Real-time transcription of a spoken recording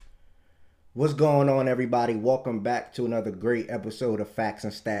What's going on, everybody? Welcome back to another great episode of Facts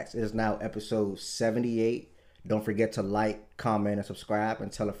and Stats. It is now episode 78. Don't forget to like, comment, and subscribe,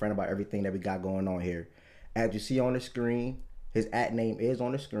 and tell a friend about everything that we got going on here. As you see on the screen, his at name is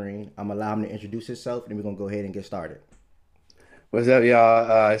on the screen. I'm allowing him to introduce himself, and then we're going to go ahead and get started. What's up,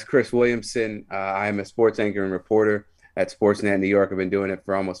 y'all? It's Chris Williamson. I am a sports anchor and reporter at Sportsnet New York. I've been doing it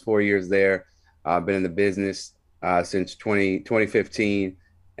for almost 4 years there. I've been in the business since 2015.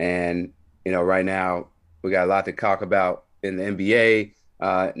 And, right now we got a lot to talk about in the NBA.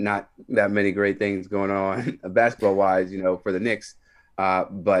 Not that many great things going on basketball wise, for the Knicks.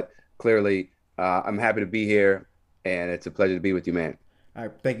 But clearly, I'm happy to be here and it's a pleasure to be with you, man. All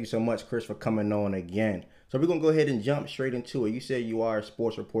right, thank you so much, Chris, for coming on again. So we're gonna go ahead and jump straight into it. You said you are a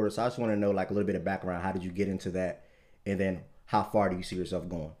sports reporter, so I just want to know like a little bit of background. How did you get into that, and then how far do you see yourself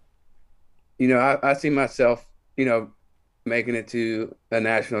going? I see myself, making it to a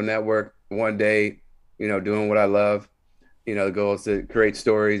national network one day, doing what I love. The goal is to create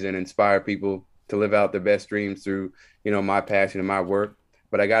stories and inspire people to live out their best dreams through, my passion and my work.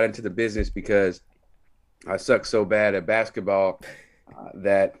 But I got into the business because I sucked so bad at basketball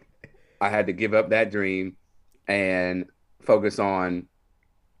that I had to give up that dream and focus on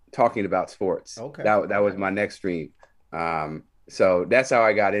talking about sports. Okay. That was my next dream. So that's how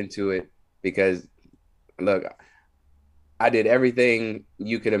I got into it because look, I did everything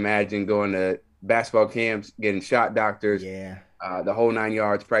you could imagine, going to basketball camps, getting shot doctors, Yeah. the whole 9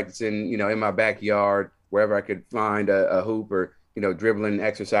 yards, practicing, in my backyard, wherever I could find a hoop or, dribbling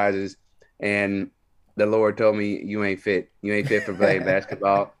exercises. And the Lord told me, you ain't fit. You ain't fit for playing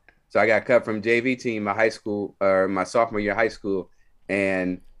basketball. So I got cut from JV team, my high school or my sophomore year of high school.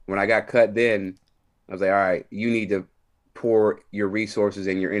 And when I got cut then, I was like, all right, you need to pour your resources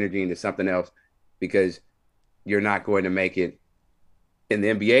and your energy into something else because you're not going to make it in the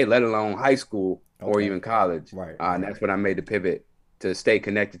NBA, let alone high school or Okay. even college. Right. And Right. that's when I made the pivot to stay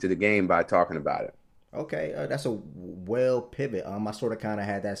connected to the game by talking about it. Okay. That's a well pivot. I sort of kind of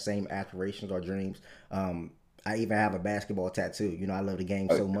had that same aspirations or dreams. I even have a basketball tattoo. I love the game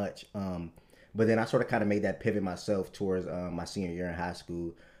Oh, so much. But then I sort of kind of made that pivot myself towards my senior year in high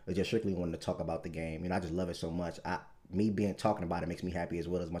school. I just strictly wanted to talk about the game. I just love it so much. Me being talking about it makes me happy as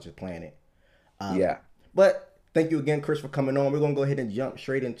well as much as playing it. Um, yeah. but thank you again, Chris, for coming on. We're gonna go ahead and jump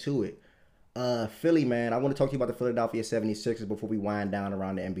straight into it. Philly, man, I want to talk to you about the Philadelphia 76ers before we wind down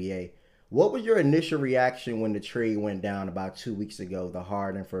around the NBA. What was your initial reaction when the trade went down about 2 weeks ago? The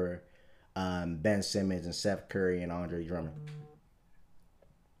Harden for Ben Simmons and Seth Curry and Andre Drummond.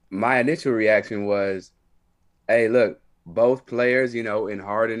 My initial reaction was, hey, look, both players, in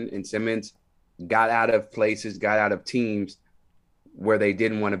Harden and Simmons got out of places, got out of teams where they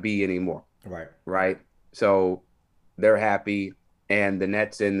didn't want to be anymore. Right. Right. So they're happy. And the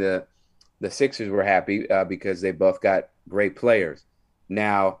Nets and the Sixers were happy because they both got great players.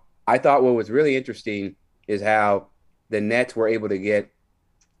 Now, I thought what was really interesting is how the Nets were able to get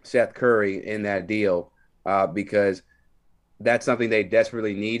Seth Curry in that deal because that's something they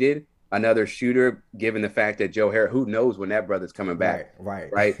desperately needed. Another shooter, given the fact that Joe Harris, who knows when that brother's coming back,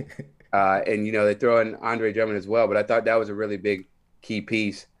 Right. Right. right? And they throw in Andre Drummond as well, but I thought that was a really big key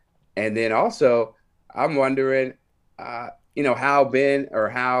piece. And then also, I'm wondering, how Ben or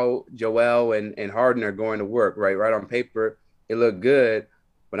how Joel and Harden are going to work. Right on paper, it looked good,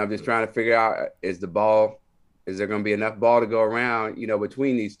 but I'm just trying to figure out is there going to be enough ball to go around,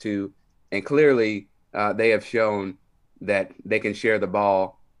 between these two? And clearly, they have shown that they can share the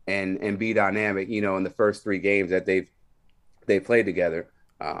ball and be dynamic, in the first three games that they've played together.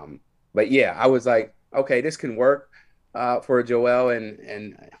 But yeah, I was like, okay, this can work for Joel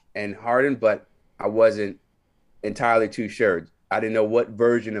and Harden, but I wasn't entirely too sure. I didn't know what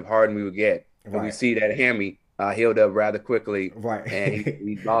version of Harden we would get, and we Right. see that Hammy healed up rather quickly, and Right.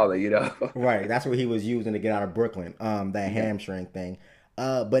 he's balling. Right. That's what he was using to get out of Brooklyn. That Yeah, hamstring thing.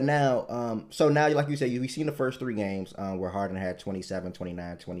 But now, so now, like you said, we've seen the first three games where Harden had 27,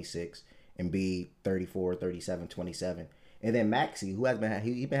 29, 26, and B 34, 37, 27. And then Maxi, who has been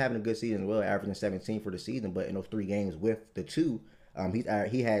he been having a good season as well, averaging 17 for the season. But in those three games with the two,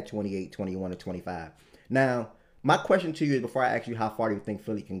 he had 28, 21, and 25. Now, my question to you is before I ask you how far do you think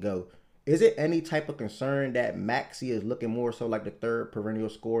Philly can go, is it any type of concern that Maxi is looking more so like the third perennial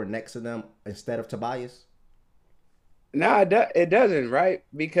scorer next to them instead of Tobias? no, it doesn't, right?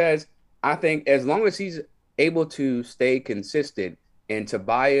 Because I think as long as he's able to stay consistent, and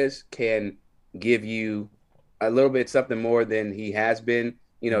Tobias can give you a little bit something more than he has been,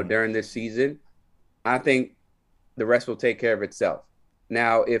 Mm-hmm. during this season, I think the rest will take care of itself.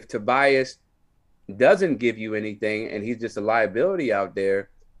 Now, if Tobias doesn't give you anything and he's just a liability out there,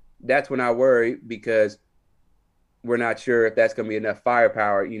 that's when I worry because we're not sure if that's going to be enough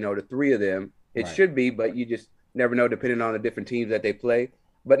firepower. The three of them, it Right. should be, but you just never know depending on the different teams that they play.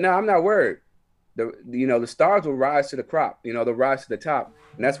 But no, I'm not worried. The stars will rise to the crop. They'll rise to the top,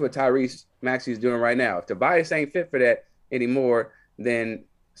 and that's what Tyrese Maxey is doing right now. If Tobias ain't fit for that anymore, then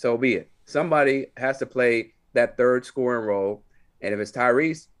so be it. Somebody has to play that third scoring role, and if it's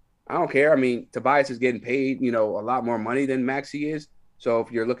Tyrese, I don't care. I mean, Tobias is getting paid, a lot more money than Maxey is. So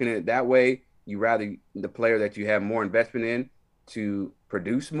if you're looking at it that way, you rather the player that you have more investment in to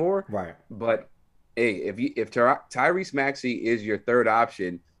produce more. Right. But hey, if Tyrese Maxey is your third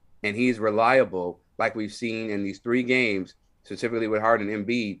option and he's reliable, like we've seen in these three games, specifically with Harden and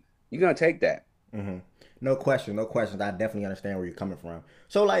Embiid, you're gonna take that. Mm-hmm. No question, no questions. I definitely understand where you're coming from.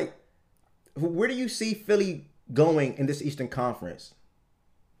 So, like, where do you see Philly going in this Eastern Conference?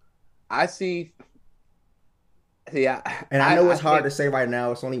 I see. Yeah, And I know I it's hard think to say right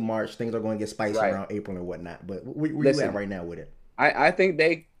now. It's only March. Things are going to get spicy right. around April and whatnot. But where you at Listen, right now with it? I think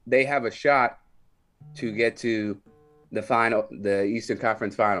they have a shot to get to the Eastern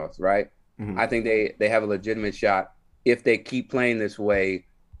Conference Finals, right? Mm-hmm. I think they have a legitimate shot if they keep playing this way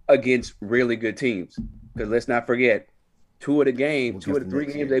against really good teams. Because let's not forget, two Against of the the three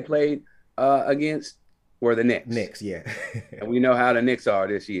Knicks, games yeah. they played against were the Knicks, Knicks, yeah. and we know how the Knicks are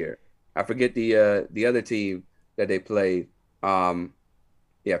this year. I forget the other team that they played. Um,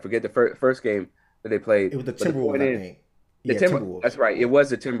 yeah, I forget the first game that they played. It was the But the Timberwolves, point I is, think. the Yeah, Timber. Timberwolves. That's right. It Yeah. was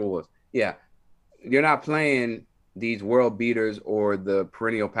the Timberwolves. Yeah, you're not playing these world beaters or the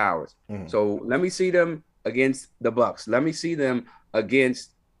perennial powers. Mm-hmm. So let me see them against the Bucks. Let me see them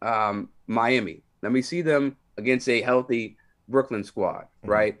against Miami. Let me see them against a healthy Brooklyn squad, Mm-hmm.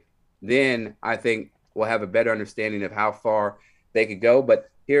 right? Then I think we'll have a better understanding of how far they could go. But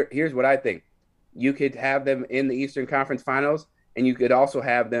here's what I think. You could have them in the Eastern Conference Finals, and you could also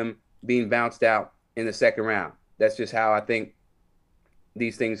have them being bounced out in the second round. That's just how I think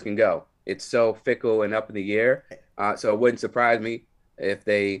these things can go. It's so fickle and up in the air. So it wouldn't surprise me if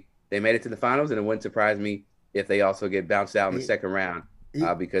they made it to the finals, and it wouldn't surprise me if they also get bounced out in the It, second round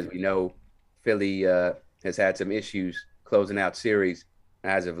it, because we know Philly has had some issues closing out series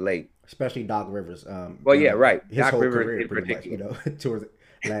as of late. especially Doc Rivers, Well, yeah, right. his Doc whole Rivers career in pretty much, particular. towards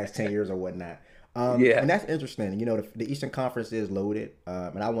the last 10 years or whatnot. Yeah, And that's interesting. The Eastern Conference is loaded,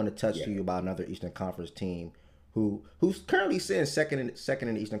 and I want to touch yeah. to you about another Eastern Conference team who's currently sitting second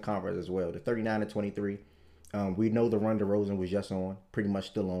in the Eastern Conference as well. The 39-23. We know the run DeRozan was just on, pretty much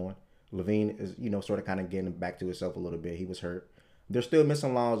still on. Levine is sort of kind of getting back to himself a little bit. He was hurt. They're still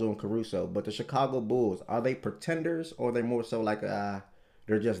missing Lonzo and Caruso, but the Chicago Bulls, are they pretenders, or are they more so like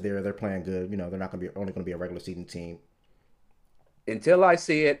they're just there, they're playing good. They're not gonna be only gonna be a regular season team. Until I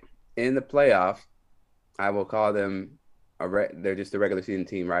see it in the playoffs, I will call them they're just a regular season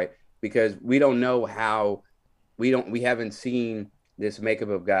team, right? Because we don't know how we haven't seen this makeup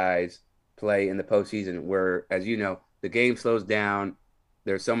of guys play in the postseason where, as you know, the game slows down.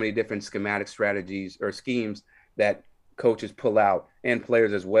 There's so many different schematic strategies or schemes that coaches pull out and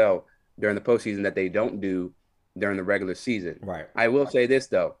players as well during the postseason that they don't do during the regular season. Right. I will say this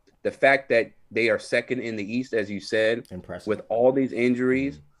though, the fact that they are second in the East, as you said, Impressive. with all these Mm-hmm.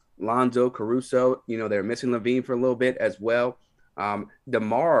 injuries, Lonzo, Caruso, they're missing Levine for a little bit as well.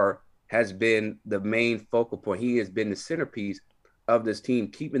 DeMar has been the main focal point. He has been the centerpiece of this team,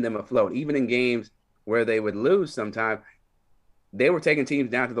 keeping them afloat. Even in games where they would lose sometimes, they were taking teams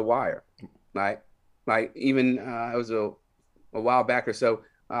down to the wire. Like, like even it was a while back or so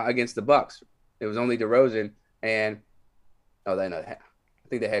against the Bucks. It was only DeRozan and I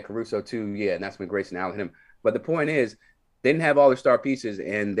think they had Caruso too. Yeah, and that's when Grayson Allen hit him. But the point is, they didn't have all their star pieces,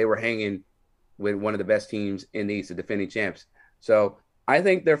 and they were hanging with one of the best teams in the East, the defending champs. So I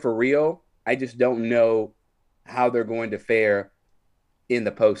think they're for real. I just don't know how they're going to fare in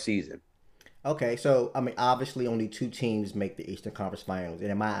the postseason. Okay, so I mean, obviously, only two teams make the Eastern Conference Finals,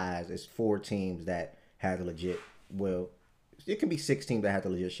 and in my eyes, it's four teams that has a legit. Well, it can be six teams that has a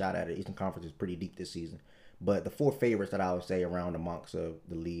legit shot at it. Eastern Conference is pretty deep this season, but the four favorites that I would say around amongst the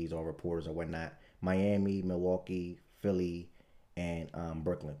leagues or reporters or whatnot: Miami, Milwaukee, Philly, and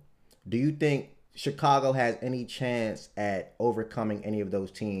Brooklyn. Do you think Chicago has any chance at overcoming any of those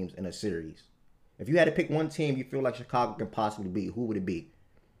teams in a series? If you had to pick one team you feel like Chicago can possibly beat, who would it be?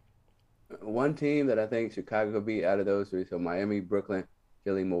 One team that I think Chicago could be out of those three, so Miami, Brooklyn,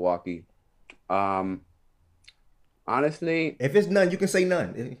 Philly, Milwaukee. Um, honestly, If it's none, you can say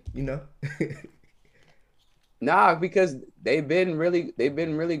none. nah, because they've been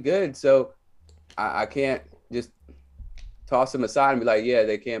really good. So I can't just toss them aside and be like, yeah,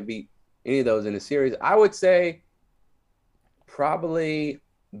 they can't beat any of those in the series. I would say probably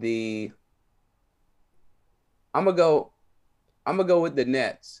the I'm gonna go I'm gonna go with the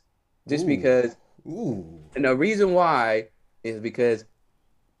Nets just Ooh, because, ooh, and the reason why is because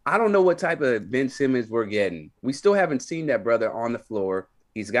I don't know what type of Ben Simmons we're getting. We still haven't seen that brother on the floor.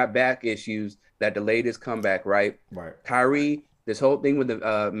 He's got back issues that delayed his comeback, right? right. Kyrie, this whole thing with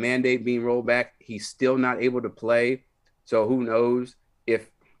the mandate being rolled back, he's still not able to play. So who knows if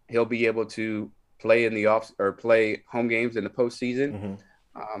he'll be able to play in the off or play home games in the postseason.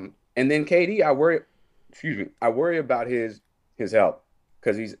 Mm-hmm. And then KD, excuse me, I worry about his health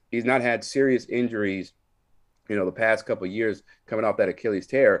because he's not had serious injuries, the past couple of years coming off that Achilles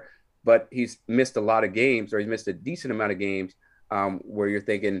tear, but he's missed a lot of games, or he's missed a decent amount of games, where you're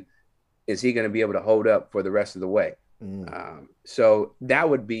thinking, is he going to be able to hold up for the rest of the way? Mm. So that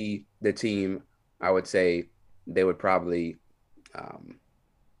would be the team I would say they would probably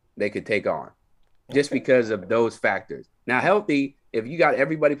they could take on just Okay. because of those factors. Now, healthy, if you got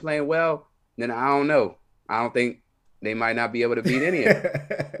everybody playing well, then I don't know. I don't think they might not be able to beat any of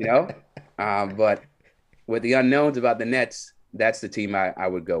them, you know? But with the unknowns about the Nets, that's the team I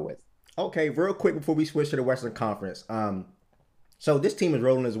would go with. Okay, real quick before we switch to the Western Conference. So this team is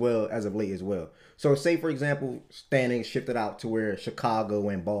rolling as well as of late as well. So say for example, standings shifted out to where Chicago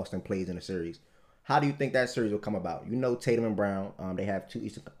and Boston plays in a series. How do you think that series will come about? You know Tatum and Brown, they have two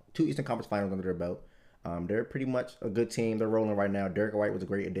Eastern Conference Finals under their belt. They're pretty much a good team. They're rolling right now. Derek White was a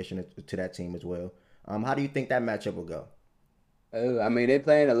great addition to that team as well. How do you think that matchup will go? I mean, they're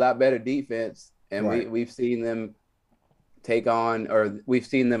playing a lot better defense, and Right, we've seen them take on, or we've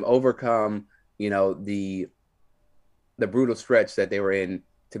seen them overcome, the brutal stretch that they were in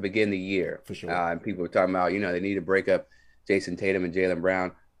to begin the year. for sure. And people were talking about, they need to break up Jason Tatum and Jaylen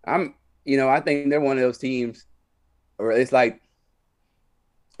Brown. I think they're one of those teams, or it was like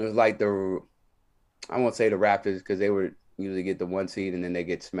I won't say the Raptors because they were usually get the one seed and then they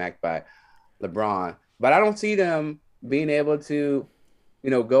get smacked by LeBron. But I don't see them being able to,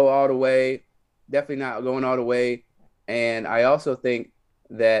 go all the way. Definitely not going all the way. And I also think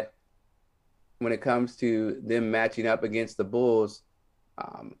that when it comes to them matching up against the Bulls,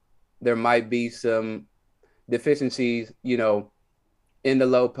 um, there might be some deficiencies, in the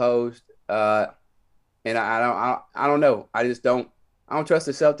low post. And I don't know. I don't trust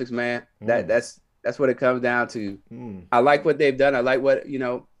the Celtics, man. Mm, That's what it comes down to. mm, I like what they've done. I like what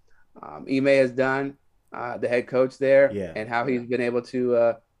Ime has done, the head coach there, yeah. and how he's been able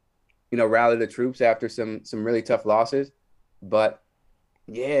to rally the troops after some really tough losses. But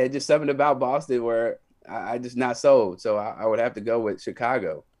yeah, just something about Boston where I just not sold. So I would have to go with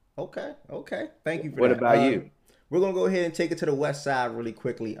Chicago. Okay, okay. Thank you for What that. about you? We're gonna go ahead and take it to the West Side really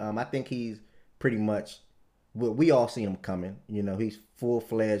quickly. I think he's pretty much. We all seen him coming. He's full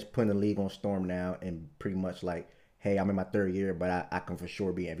fledged putting the league on storm now, and pretty much like, hey, I'm in my third year, but I can for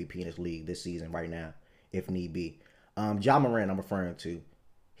sure be MVP in this league this season right now, if need be. Ja Morant, I'm referring to.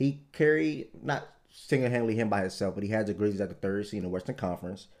 He carried not single handedly him by himself, but he has the Grizzlies at the third seed in the Western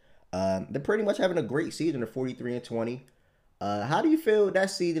Conference. They're pretty much having a great season. They're 43-20. How do you feel that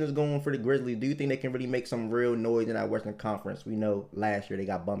season is going for the Grizzlies? Do you think they can really make some real noise in that Western Conference? We know last year they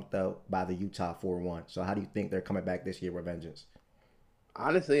got bumped out by the Utah 4-1. So how do you think they're coming back this year with vengeance?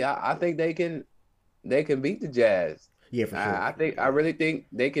 Honestly, I think they can beat the Jazz. Yeah, for sure. I really think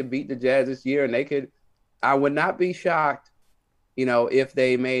they could beat the Jazz this year, and they could. I would not be shocked, if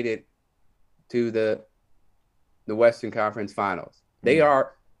they made it to the Western Conference Finals. They Mm,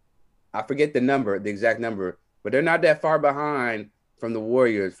 are. I forget the exact number, but they're not that far behind from the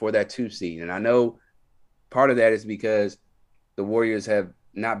Warriors for that 2 seed. And I know part of that is because the Warriors have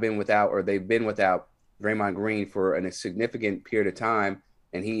not been without, or they've been without Draymond Green for a significant period of time,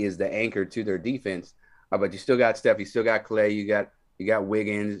 and he is the anchor to their defense. But you still got Steph, you still got Clay, you got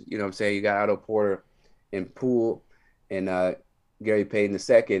Wiggins, you know what I'm saying, you got Otto Porter and Poole and Gary Payton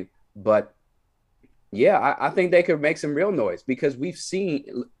II. But yeah, I think they could make some real noise because we've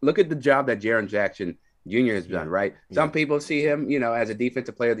seen. Look at the job that Jaren Jackson Jr. has yeah, done. Right, yeah. some people see him, as a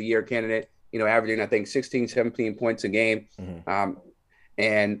Defensive Player of the Year candidate. Averaging I think 16, 17 points a game. Hmm.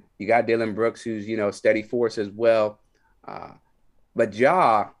 And you got Dylan Brooks, who's steady force as well. Uh, but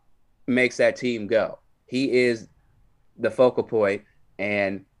Ja makes that team go. He is the focal point,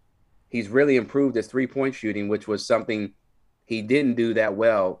 and he's really improved his 3-point shooting, which was something he didn't do that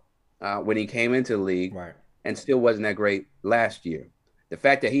well when he came into the league, Right. and still wasn't that great last year. The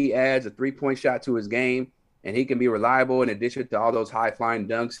fact that he adds a 3-point shot to his game and he can be reliable in addition to all those high flying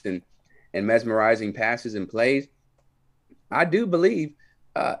dunks and mesmerizing passes and plays, I do believe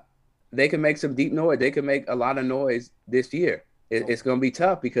uh, they can make some deep noise. They can make a lot of noise this year. Oh, It's going to be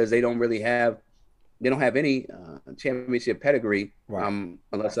tough because they don't really have they don't have any championship pedigree. Right.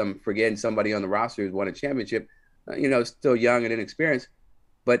 Unless I'm forgetting somebody on the roster who's won a championship. Still young and inexperienced,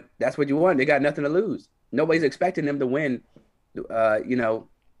 but that's what you want. They got nothing to lose. Nobody's expecting them to win,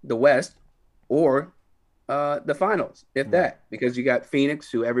 the West or the finals, if Right. that, because you got Phoenix,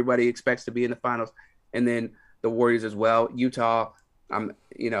 who everybody expects to be in the finals, and then the Warriors as well. Utah, I'm,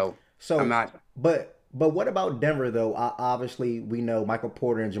 you know, I'm So, not. but what about Denver though? Obviously, we know Michael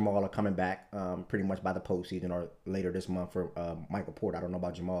Porter and Jamal are coming back pretty much by the postseason or later this month for Michael Porter. I don't know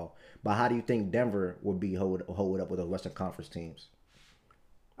about Jamal, but how do you think Denver would be hold up with those Western Conference teams?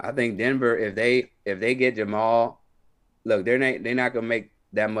 I think Denver, if they get Jamal, look, they're not gonna make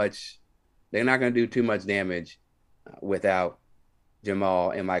that much. They're not gonna do too much damage without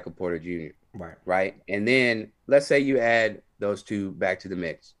Jamal and Michael Porter Jr. Right. Right, and then let's say you add those two back to the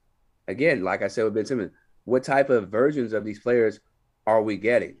mix. Again, like I said with Ben Simmons, what type of versions of these players are we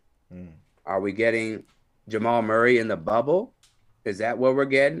getting? Mm. Are we getting Jamal Murray in the bubble? Is that what we're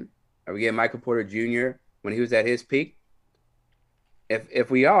getting? Are we getting Michael Porter Jr. when he was at his peak?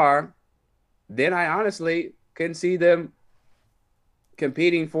 If we are, then I honestly can see them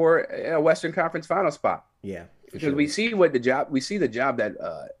competing for a Western Conference final spot. Yeah, for Because sure. we see the job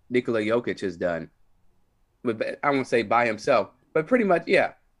that Nikola Jokic has done. But I won't say by himself, but pretty much,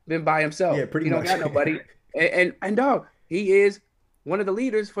 yeah, been by himself. Yeah, pretty He don't much. got nobody. And dog, he is one of the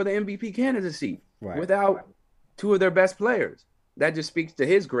leaders for the MVP candidacy Right. without two of their best players. That just speaks to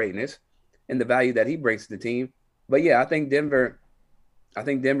his greatness and the value that he brings to the team. But yeah, I think Denver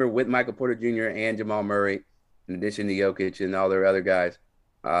with Michael Porter Jr. and Jamal Murray, in addition to Jokic and all their other guys,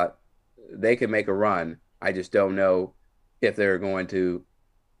 uh, they can make a run. I just don't know if they're going to.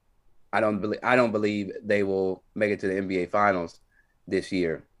 I don't believe they will make it to the NBA Finals this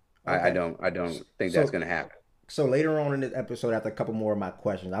year. I Okay. don't. I don't think that's So going to happen. so later on in this episode, after a couple more of my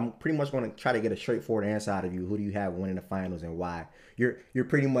questions, I'm pretty much going to try to get a straightforward answer out of you. Who do you have winning the finals and why? You're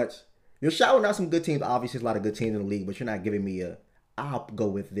pretty much you're shouting out some good teams. Obviously, there's a lot of good teams in the league, but you're not giving me a I'll go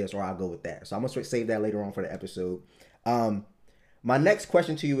with this or I'll go with that. So I'm gonna save that later on for the episode. Um, my next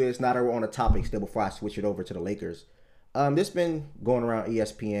question to you is not on a topic still before I switch it over to the Lakers. This been going around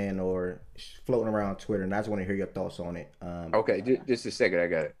ESPN or floating around Twitter, and I just want to hear your thoughts on it. Okay, just a second. I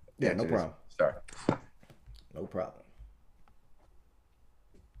got to Yeah, no answer this. problem. Sorry. No problem.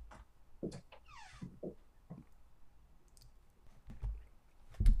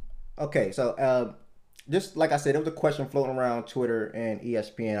 Okay, so just like I said, there was a question floating around Twitter and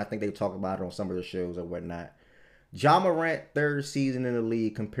ESPN. I think they talk about it on some of the shows or whatnot. Ja Morant third season in the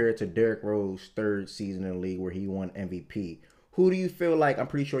league compared to Derrick Rose third season in the league where he won MVP. Who do you feel like? I'm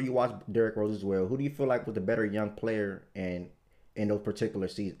pretty sure you watched Derrick Rose as well. Who do you feel like was the better young player and in those particular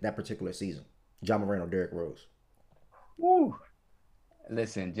season, that particular season? Ja Morant or Derrick Rose? Woo.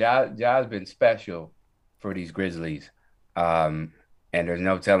 Listen, Ja's been special for these Grizzlies, um, and there's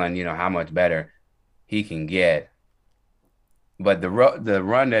no telling, how much better he can get. But the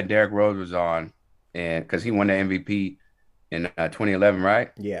run that Derrick Rose was on, and because he won the MVP in 2011,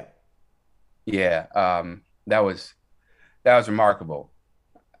 right? Yeah, Yeah, that was remarkable.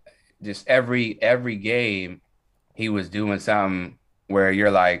 Just every game, he was doing something where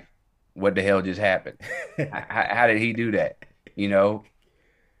you're like, "What the hell just happened? How did he do that?" You know,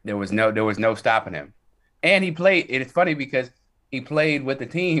 there was no stopping him. And he played. It's funny because he played with the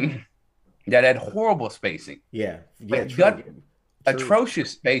team that had horrible spacing, yeah, yeah. like gut True, true.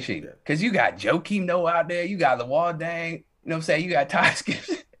 atrocious spacing. Yeah. Because you got Joakim Noah out there, you got Lawal Dang, what I'm saying? You got Ty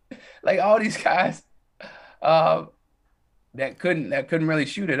Skips, like all these guys uh, that couldn't really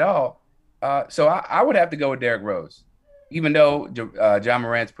shoot at all. So I would have to go with Derrick Rose, even though John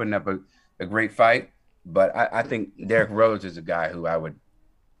Morant's putting up a great fight. But I think Derrick Rose is a guy who I would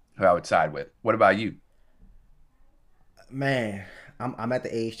side with. What about you? Man, I'm at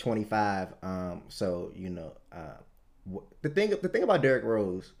the age 25. So the thing about Derrick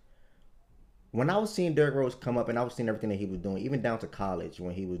Rose, when I was seeing Derrick Rose come up and I was seeing everything that he was doing, even down to college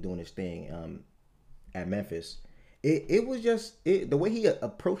when he was doing his thing at Memphis, it was just the way he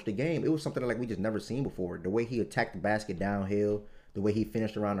approached the game. It was something like we just never seen before. The way he attacked the basket downhill, the way he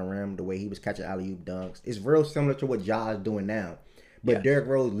finished around the rim, the way he was catching alley oop dunks. It's real similar to what Ja is doing now. But Yeah, Derrick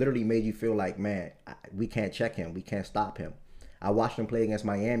Rose literally made you feel like, man, we can't check him. We can't stop him. I watched him play against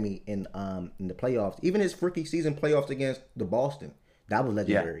Miami in the playoffs. Even his rookie season playoffs against the Boston, that was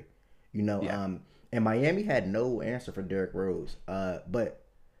yeah, legendary. You know, yeah, and Miami had no answer for Derrick Rose. But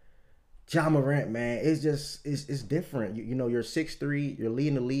Ja Morant, man, it's different. You're 6'3", you're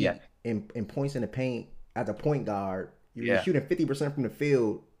leading the yeah, league in points in the paint as a point guard. You're yeah, shooting 50% from the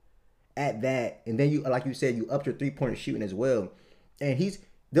field at that, and then you, like you said, you upped your 3-point shooting as well. And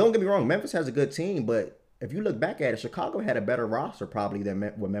don't get me wrong, Memphis has a good team, but if you look back at it, Chicago had a better roster probably than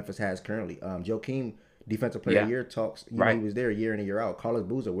what Memphis has currently. Joakim, Defensive Player of the Yeah, Year talks. He right. was there year in and year out. Carlos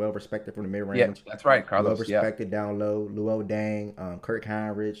Boozer, well respected from the mid Yeah, range, that's right, well Carlos. Yeah. respected down low. Luol Dang, Kirk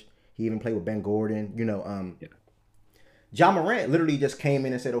Heinrich. He even played with Ben Gordon. Yeah. John Morant literally just came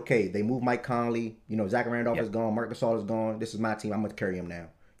in and said, "Okay, they moved Mike Conley. Zach Randolph Yeah. is gone. Marc Gasol is gone. This is my team. I'm gonna carry him now."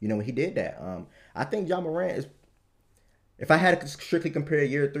 He did that. I think John Morant is. If I had to strictly compare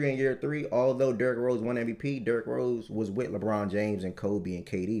year three, although Derrick Rose won MVP, Derrick Rose was with LeBron James and Kobe and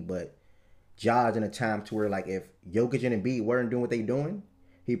KD, but Ja's in a time to where like if Jokic and Embiid weren't doing what they doing,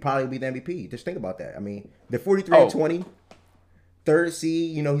 he'd probably be the MVP. Just think about that. I mean, the 43 and Oh, 20, third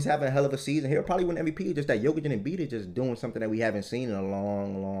seed, he's having a hell of a season. He'll probably win MVP. Just that Jokic and Embiid is just doing something that we haven't seen in a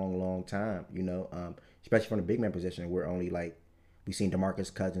long, long, long time. Especially from the big man position, we're only like we've seen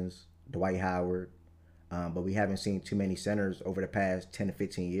DeMarcus Cousins, Dwight Howard, but we haven't seen too many centers over the past 10 to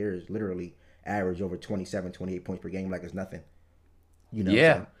 15 years literally average over 27, 28 points per game like it's nothing.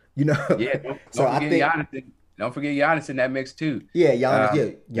 yeah. So, you know, Yeah, don't, so don't I forget think, Giannis. Don't forget Giannis in that mix too. yeah, Giannis, Um, yeah,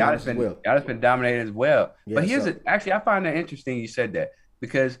 Giannis as well. Giannis been dominating as well. But Yeah, actually I find that interesting you said that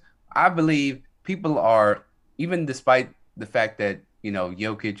because I believe people are even despite the fact that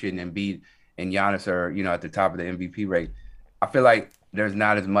Jokic and Embiid and Giannis are at the top of the MVP rate. I feel like there's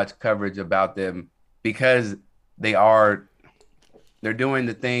not as much coverage about them because they are they're doing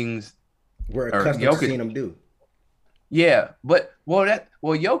the things we're or accustomed to Jokic. seeing them do. Yeah, but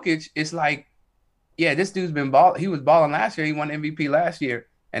Jokic is like this dude's been ball. He was balling last year. He won MVP last year,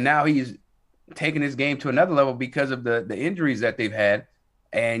 and now he's taking his game to another level because of the injuries that they've had,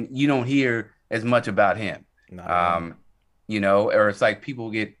 and you don't hear as much about him. Not at all. Um, or it's like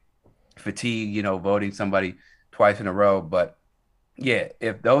people get fatigued, voting somebody twice in a row. But yeah,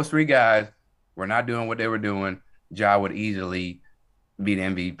 if those three guys were not doing what they were doing, Ja would easily be the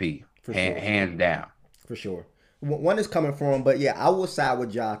MVP, For sure. hands down. For sure. One is coming from, but yeah, I will side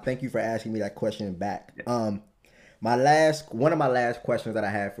with Ja. Thank you for asking me that question back. One of my last questions that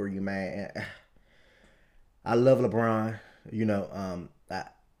I had for you, man. I love LeBron.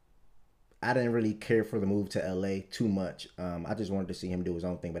 I didn't really care for the move to LA too much. I just wanted to see him do his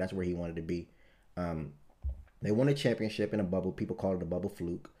own thing, but that's where he wanted to be. They won a championship in a bubble. People call it a bubble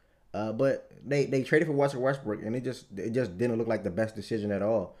fluke. But they traded for Russell Westbrook, and it just didn't look like the best decision at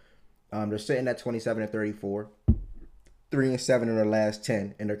all. They're sitting at 27 and 34, 3-7 in their last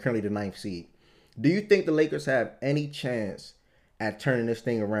 10, and they're currently the ninth seed. Do you think the Lakers have any chance at turning this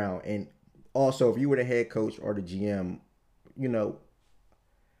thing around? And also, if you were the head coach or the GM, you know,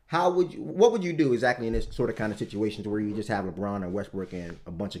 what would you do exactly in this sort of kind of situations where you just have LeBron and Westbrook and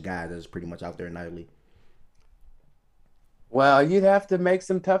a bunch of guys that's pretty much out there nightly? Well, you'd have to make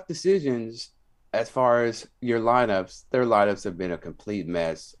some tough decisions as far as your lineups. Their lineups have been a complete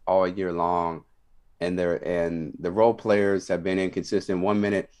mess all year long, and the role players have been inconsistent. 1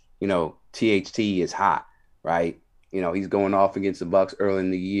 minute, THT is hot, right? He's going off against the Bucks early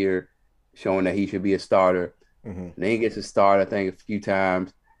in the year, showing that he should be a starter. Mm-hmm. And then he gets to start, I think, a few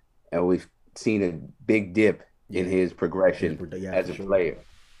times, and we've seen a big dip in his progression as a sure. player.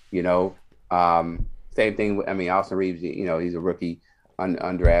 You know, same thing. I mean, Austin Reeves. He's a rookie,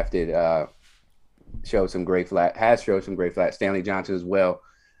 undrafted. Showed some great flat. Has showed some great flat. Stanley Johnson as well.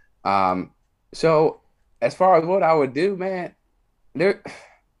 So as far as what I would do, man,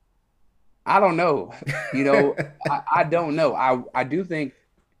 I don't know. I don't know. I do think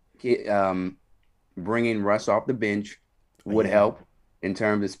bringing Russ off the bench would help in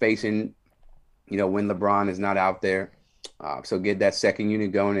terms of spacing. When LeBron is not out there, so get that second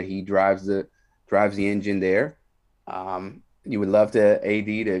unit going, and he drives the engine there. You would love AD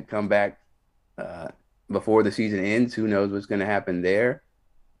to come back before the season ends. Who knows what's going to happen there?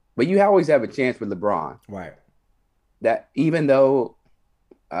 But you always have a chance with LeBron. Right. That even though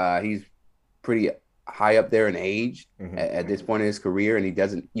he's pretty high up there in age at this point in his career,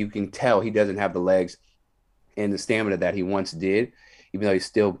 and you can tell he doesn't have the legs and the stamina that he once did, even though he's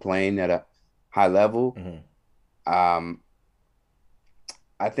still playing at a high level. I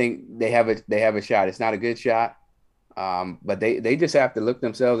think they have a shot. It's not a good shot, but they just have to look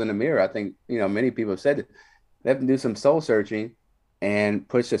themselves in the mirror. I think many people have said it. They have to do some soul searching and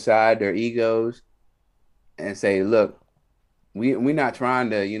push aside their egos and say, look, we're not trying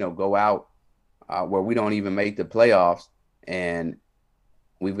to go out where we don't even make the playoffs and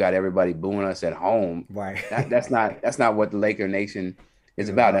we've got everybody booing us at home. Right. That's not what the Laker Nation is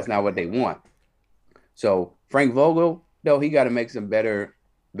about. That's not what they want. So Frank Vogel, though, he got to make some better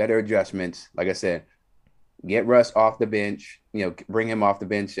adjustments. Like I said, get Russ off the bench, bring him off the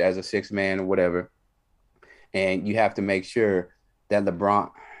bench as a sixth man or whatever. And you have to make sure that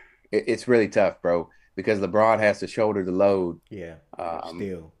LeBron, it's really tough, bro, because LeBron has to shoulder the load Yeah, um,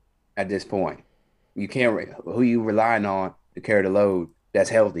 still. at this point. You can't who you relying on to carry the load that's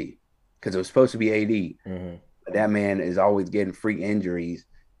healthy because it was supposed to be AD. Hmm. But that man is always getting freak injuries,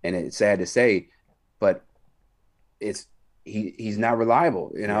 and it's sad to say, but it's he's not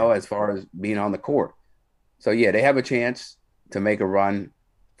reliable, Yeah. as far as being on the court. So yeah, they have a chance to make a run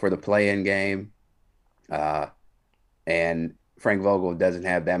for the play-in game. Uh, and Frank Vogel doesn't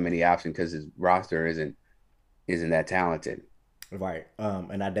have that many options because his roster isn't that talented. Right.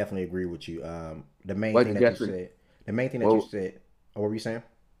 And I definitely agree with you. The main What thing that you adjustment? said, the main thing that you Well, said, oh, what were you saying?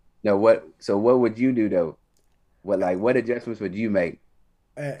 no, what? So what would you do though? What adjustments would you make,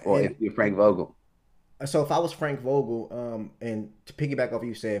 or if And you're Frank Vogel? so if I was Frank Vogel, and to piggyback off what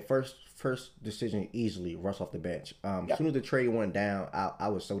you said, first decision easily rush off the bench. As Yeah, soon as the trade went down, I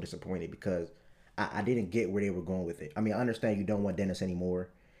was so disappointed because I didn't get where they were going with it. I mean, I understand you don't want Dennis anymore,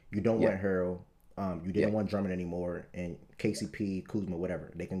 you don't yeah, want Harrell, you yeah. didn't want Drummond anymore, and KCP, Kuzma,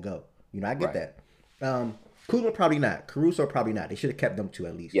 whatever, they can go. I get Right. that. Kuzma probably not. Caruso probably not. They should have kept them two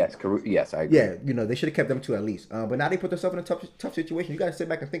at least. Yes. Yes, I agree. Yeah, they should have kept them two at least. But now they put themselves in a tough situation. You got to sit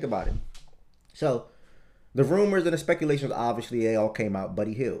back and think about it. So the rumors and the speculations, obviously, they all came out.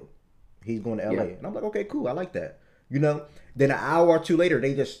 Buddy Hield, he's going to LA, Yeah, and I'm like, okay, cool, I like that. You know. Then an hour or two later,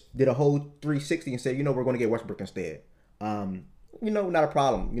 they just did a whole 360 and said, we're going to get Westbrook instead. Not a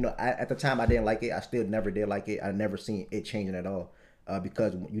problem. At the time I didn't like it. I still never did like it. I never seen it changing at all.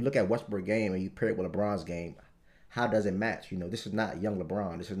 Because when you look at Westbrook game and you pair it with LeBron's game, how does it match? This is not young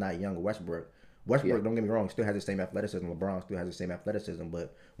LeBron. This is not young Westbrook. yeah, Westbrook, don't get me wrong, still has the same athleticism. LeBron still has the same athleticism.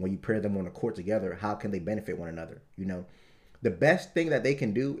 But when you pair them on the court together, how can they benefit one another? The best thing that they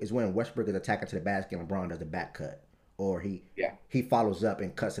can do is when Westbrook is attacking to the basket and LeBron does the back cut, or yeah, he follows up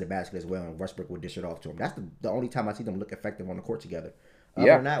and cuts to the basket as well, and Westbrook will dish it off to him. That's the only time I see them look effective on the court together. Other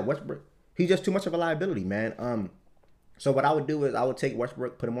yeah, than that, Westbrook, he's just too much of a liability, man. So what I would do is I would take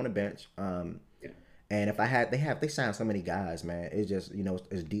Westbrook, put him on the bench. yeah, And if I had, they signed so many guys, man. It's just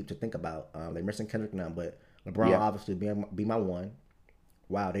it's deep to think about. They're missing Kendrick Nunn, but LeBron yeah, obviously be my one.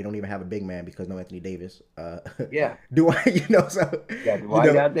 Wow, they don't even have a big man because no Anthony Davis. yeah. Do I, so Yeah, you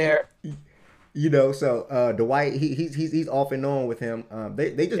Dwight know, out there. so Dwight, he's off and on with him.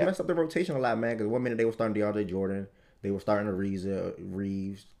 They just Yeah, messed up the rotation a lot, man. Because one minute they were starting DeAndre Jordan, they were starting Reeves,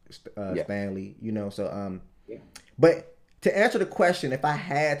 yeah, Stanley. yeah, But to answer the question, if I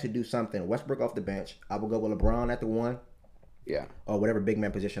had to do something, Westbrook off the bench, I would go with LeBron at the one yeah, or whatever big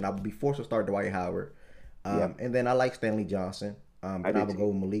man position. I would be forced to start Dwight Howard, yeah. and then I like Stanley Johnson. I Then I do would go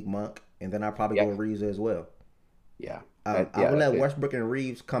too. with Malik Monk, and then I'd probably go Yeah, with Reeves as well. yeah. I would That's let it. Westbrook and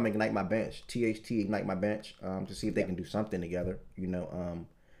Reeves come ignite my bench. THT ignite my bench to see if they Yeah, can do something together.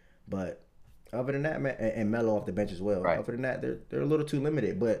 But other than that, man, and Melo off the bench as well. right. Other than that, they're a little too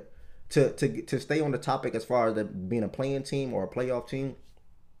limited. But to stay on the topic as far as being a playing team or a playoff team,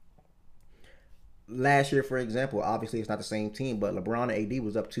 last year, for example, obviously it's not the same team, but LeBron and AD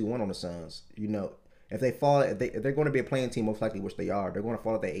was up 2-1 on the Suns. If they fall, if they're going to be a playing team, most likely, which they are, they're going to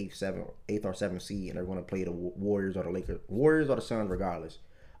fall at the eighth or seventh seed, and they're going to play the Warriors or the Lakers, Warriors or the Suns, regardless.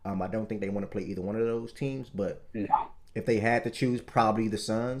 I don't think they want to play either one of those teams, but No. if they had to choose, probably the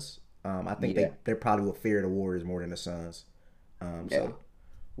Suns. I think Yeah, they probably will fear the Warriors more than the Suns. yeah. So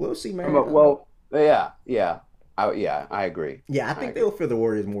we'll see, man. Well, yeah, yeah. I agree. Yeah, I I think agree. they'll fear the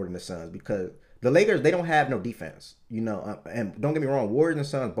Warriors more than the Suns because the Lakers, they don't have no defense. And don't get me wrong, Warriors and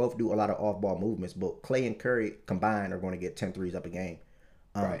Suns both do a lot of off-ball movements, but Clay and Curry combined are going to get 10 threes up a game.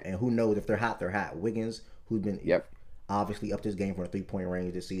 Right. And who knows if they're hot, they're hot. Wiggins, who's been Yep. obviously up this game from a three-point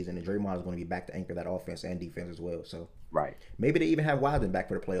range this season, and Draymond is going to be back to anchor that offense and defense as well. So Right. maybe they even have Wiseman back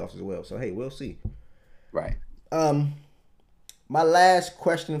for the playoffs as well. So hey, we'll see. Right. Um, my last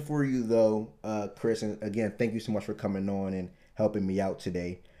question for you though, Chris, and again, thank you so much for coming on and helping me out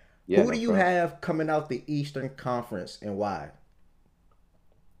today. Yeah, Who no do you problem. have coming out the Eastern Conference and why?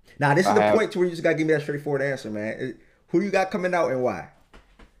 Now, this is I the have point to where you just gotta give me that straightforward answer, man. Who do you got coming out and why?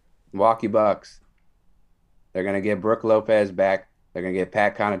 Milwaukee Bucks. They're gonna get Brooke Lopez back. They're gonna get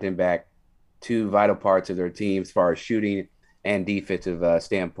Pat Connaughton back. Two vital parts of their team as far as shooting and defensive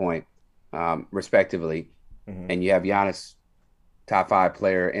standpoint, respectively. Hmm. And you have Giannis, top five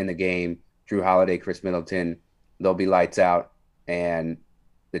player in the game. Drew Holiday, Chris Middleton. They'll be lights out, and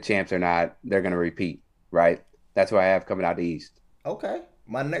the champs are not. They're gonna repeat, right? That's what I have coming out the East. Okay.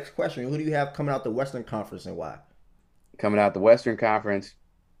 My next question: who do you have coming out the Western Conference and why? Coming out the Western Conference,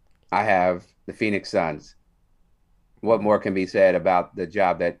 I have the Phoenix Suns. What more can be said about the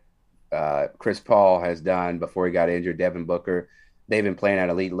job that Chris Paul has done before he got injured? Devin Booker, they've been playing at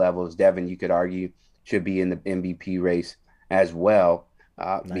elite levels. Devin, you could argue, should be in the MVP race as well,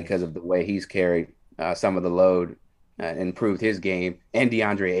 because Nice. of the way he's carried some of the load, improved his game, and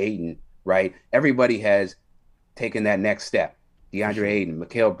DeAndre Ayton, right? Everybody has taken that next step. For DeAndre sure. Ayton,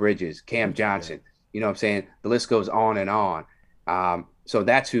 Mikal Bridges, Cam Yeah. Johnson. You know what I'm saying? The list goes on and on. So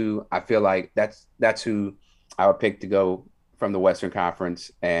that's who I feel like that's who I would pick to go from the Western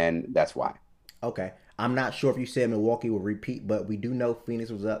Conference, and that's why. Okay. I'm not sure if you said Milwaukee will repeat, but we do know Phoenix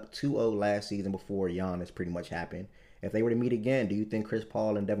was up 2-0 last season before Giannis pretty much happened. If they were to meet again, do you think Chris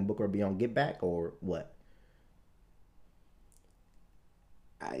Paul and Devin Booker will be on get back or what?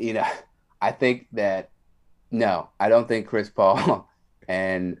 You know, I think that no, I don't think Chris Paul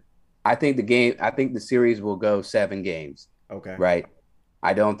and I think the series will go 7 games, Okay. right?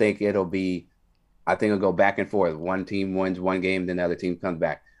 I don't think it'll be I think it'll go back and forth. One team wins one game, then the other team comes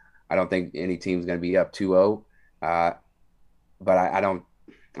back. I don't think any team's going to be up 2-0. But I don't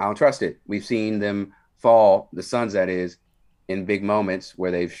trust it. We've seen them fall, the Suns that is, in big moments where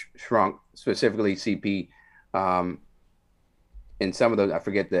they've shrunk, specifically CP, um, in some of those. I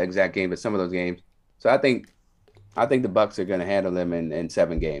forget the exact game, but some of those games. So I think the Bucks are going to handle them in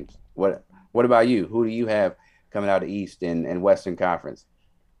 7 games. What about you? Who do you have coming out of East and Western Conference?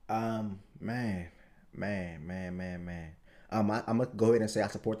 Man, man. I'm gonna go ahead and say I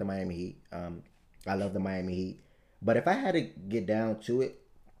support the Miami Heat. I love the Miami Heat, but if I had to get down to it,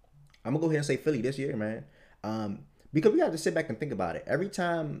 I'm gonna go ahead and say Philly this year, man. Because we got to sit back and think about it. Every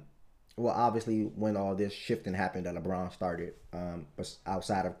time, well, obviously when all this shifting happened that LeBron started, but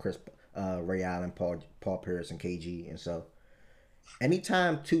outside of Chris, Ray Allen, Paul Pierce, and KG, and so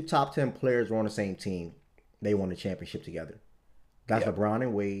anytime two top 10 players were on the same team, they won the championship together. That's Yep. LeBron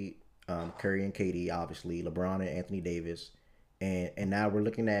and Wade, Curry and KD, obviously LeBron and Anthony Davis, and now we're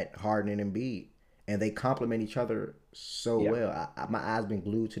looking at Harden and Embiid, and they complement each other so Yeah. well. My eyes been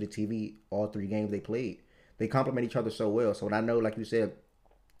glued to the TV all 3 games they played. They complement each other so well. So when I know, like you said,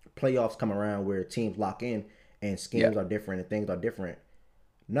 playoffs come around where teams lock in and Yeah. schemes are different and things are different.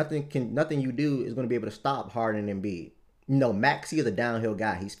 Nothing you do is going to be able to stop Harden and Embiid. Maxi is a downhill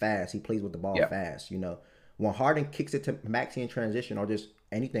guy. He's fast. He plays with the ball Yeah. fast. When Harden kicks it to Maxi in transition or just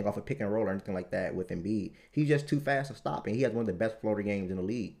anything off a pick and roll or anything like that with Embiid, he's just too fast to stop. And he has one of the best floater games in the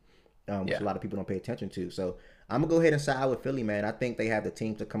league, which a Yeah. lot of people don't pay attention to. So I'm gonna go ahead and side with Philly, man. I think they have the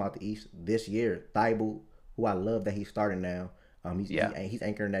team to come out the East this year. Thibault, who I love that he's starting now. Yeah. He's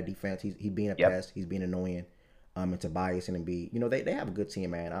anchoring that defense. He's being a Yep. pest. He's being annoying. And Tobias and Embiid, they have a good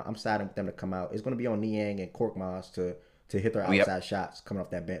team, man. I'm siding with them to come out. It's going to be on Niang and Korkmaz to hit their Yep. outside shots coming off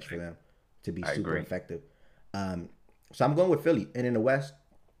that bench for them to be I super agree. effective. Um, so I'm going with Philly. And in the West,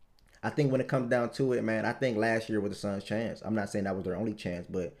 I think when it comes down to it, man, I think last year was the Suns' chance. I'm not saying that was their only chance,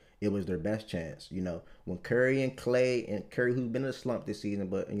 but it was their best chance. When Curry and Clay and Curry, who's been in a slump this season,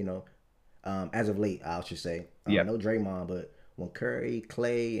 but as of late, I should say, Yep. no Draymond, but when Curry,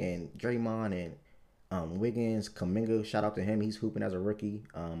 Clay, and Draymond and Wiggins, Kaminga, shout out to him, he's hooping as a rookie.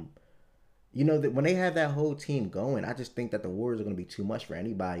 That when they have that whole team going, I just think that the Warriors are going to be too much for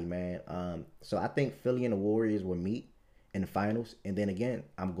anybody, man. So I think Philly and the Warriors will meet in the finals, and then again,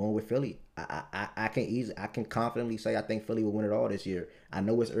 I'm going with Philly. I can confidently say I think Philly will win it all this year. I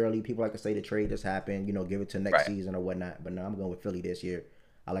know it's early. People like to say the trade just happened, give it to next Right. season or whatnot. But no, I'm going with Philly this year.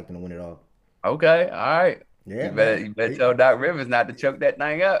 I like them to win it all. Okay. All right. Yeah, You man. better tell Doc Rivers not to choke that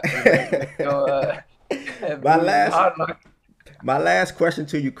thing up. Make sure my Bruce is last hard luck. my last question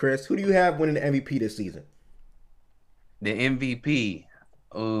to you, Chris. Who do you have winning the MVP this season? The MVP.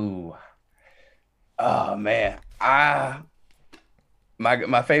 Ooh. Oh man.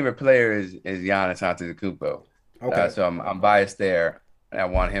 My favorite player is Giannis Antetokounmpo. Okay. So I'm biased there. And I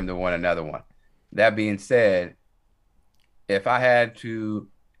want him to win another one. That being said, if I had to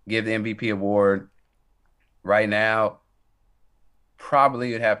give the MVP award right now,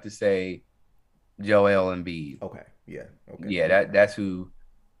 probably would have to say Joel Embiid. Okay. Yeah. Okay. Yeah, that's who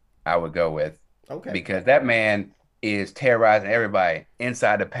I would go with Okay. because that man is terrorizing everybody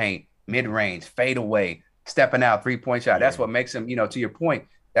inside the paint, mid range, fade away, stepping out, 3-point shot. That's Yeah. what makes him, to your point,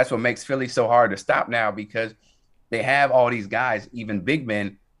 that's what makes Philly so hard to stop now because they have all these guys, even big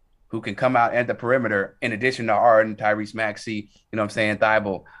men, who can come out at the perimeter in addition to Harden, Tyrese Maxey, what I'm saying,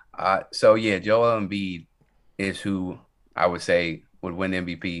 Thibault. So yeah, Joel Embiid is who I would say would win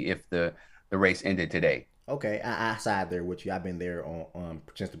MVP if the race ended today. Okay. I side there with you. I've been there on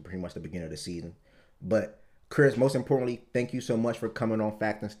since pretty much the beginning of the season. But Chris, most importantly, thank you so much for coming on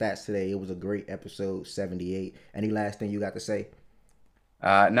Fact and Stats today. It was a great episode 78. Any last thing you got to say?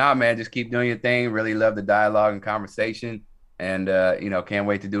 Nah, man, just keep doing your thing. Really love the dialogue and conversation, and can't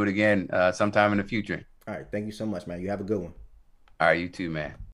wait to do it again sometime in the future. All right. Thank you so much, man. You have a good one. All right, you too, man.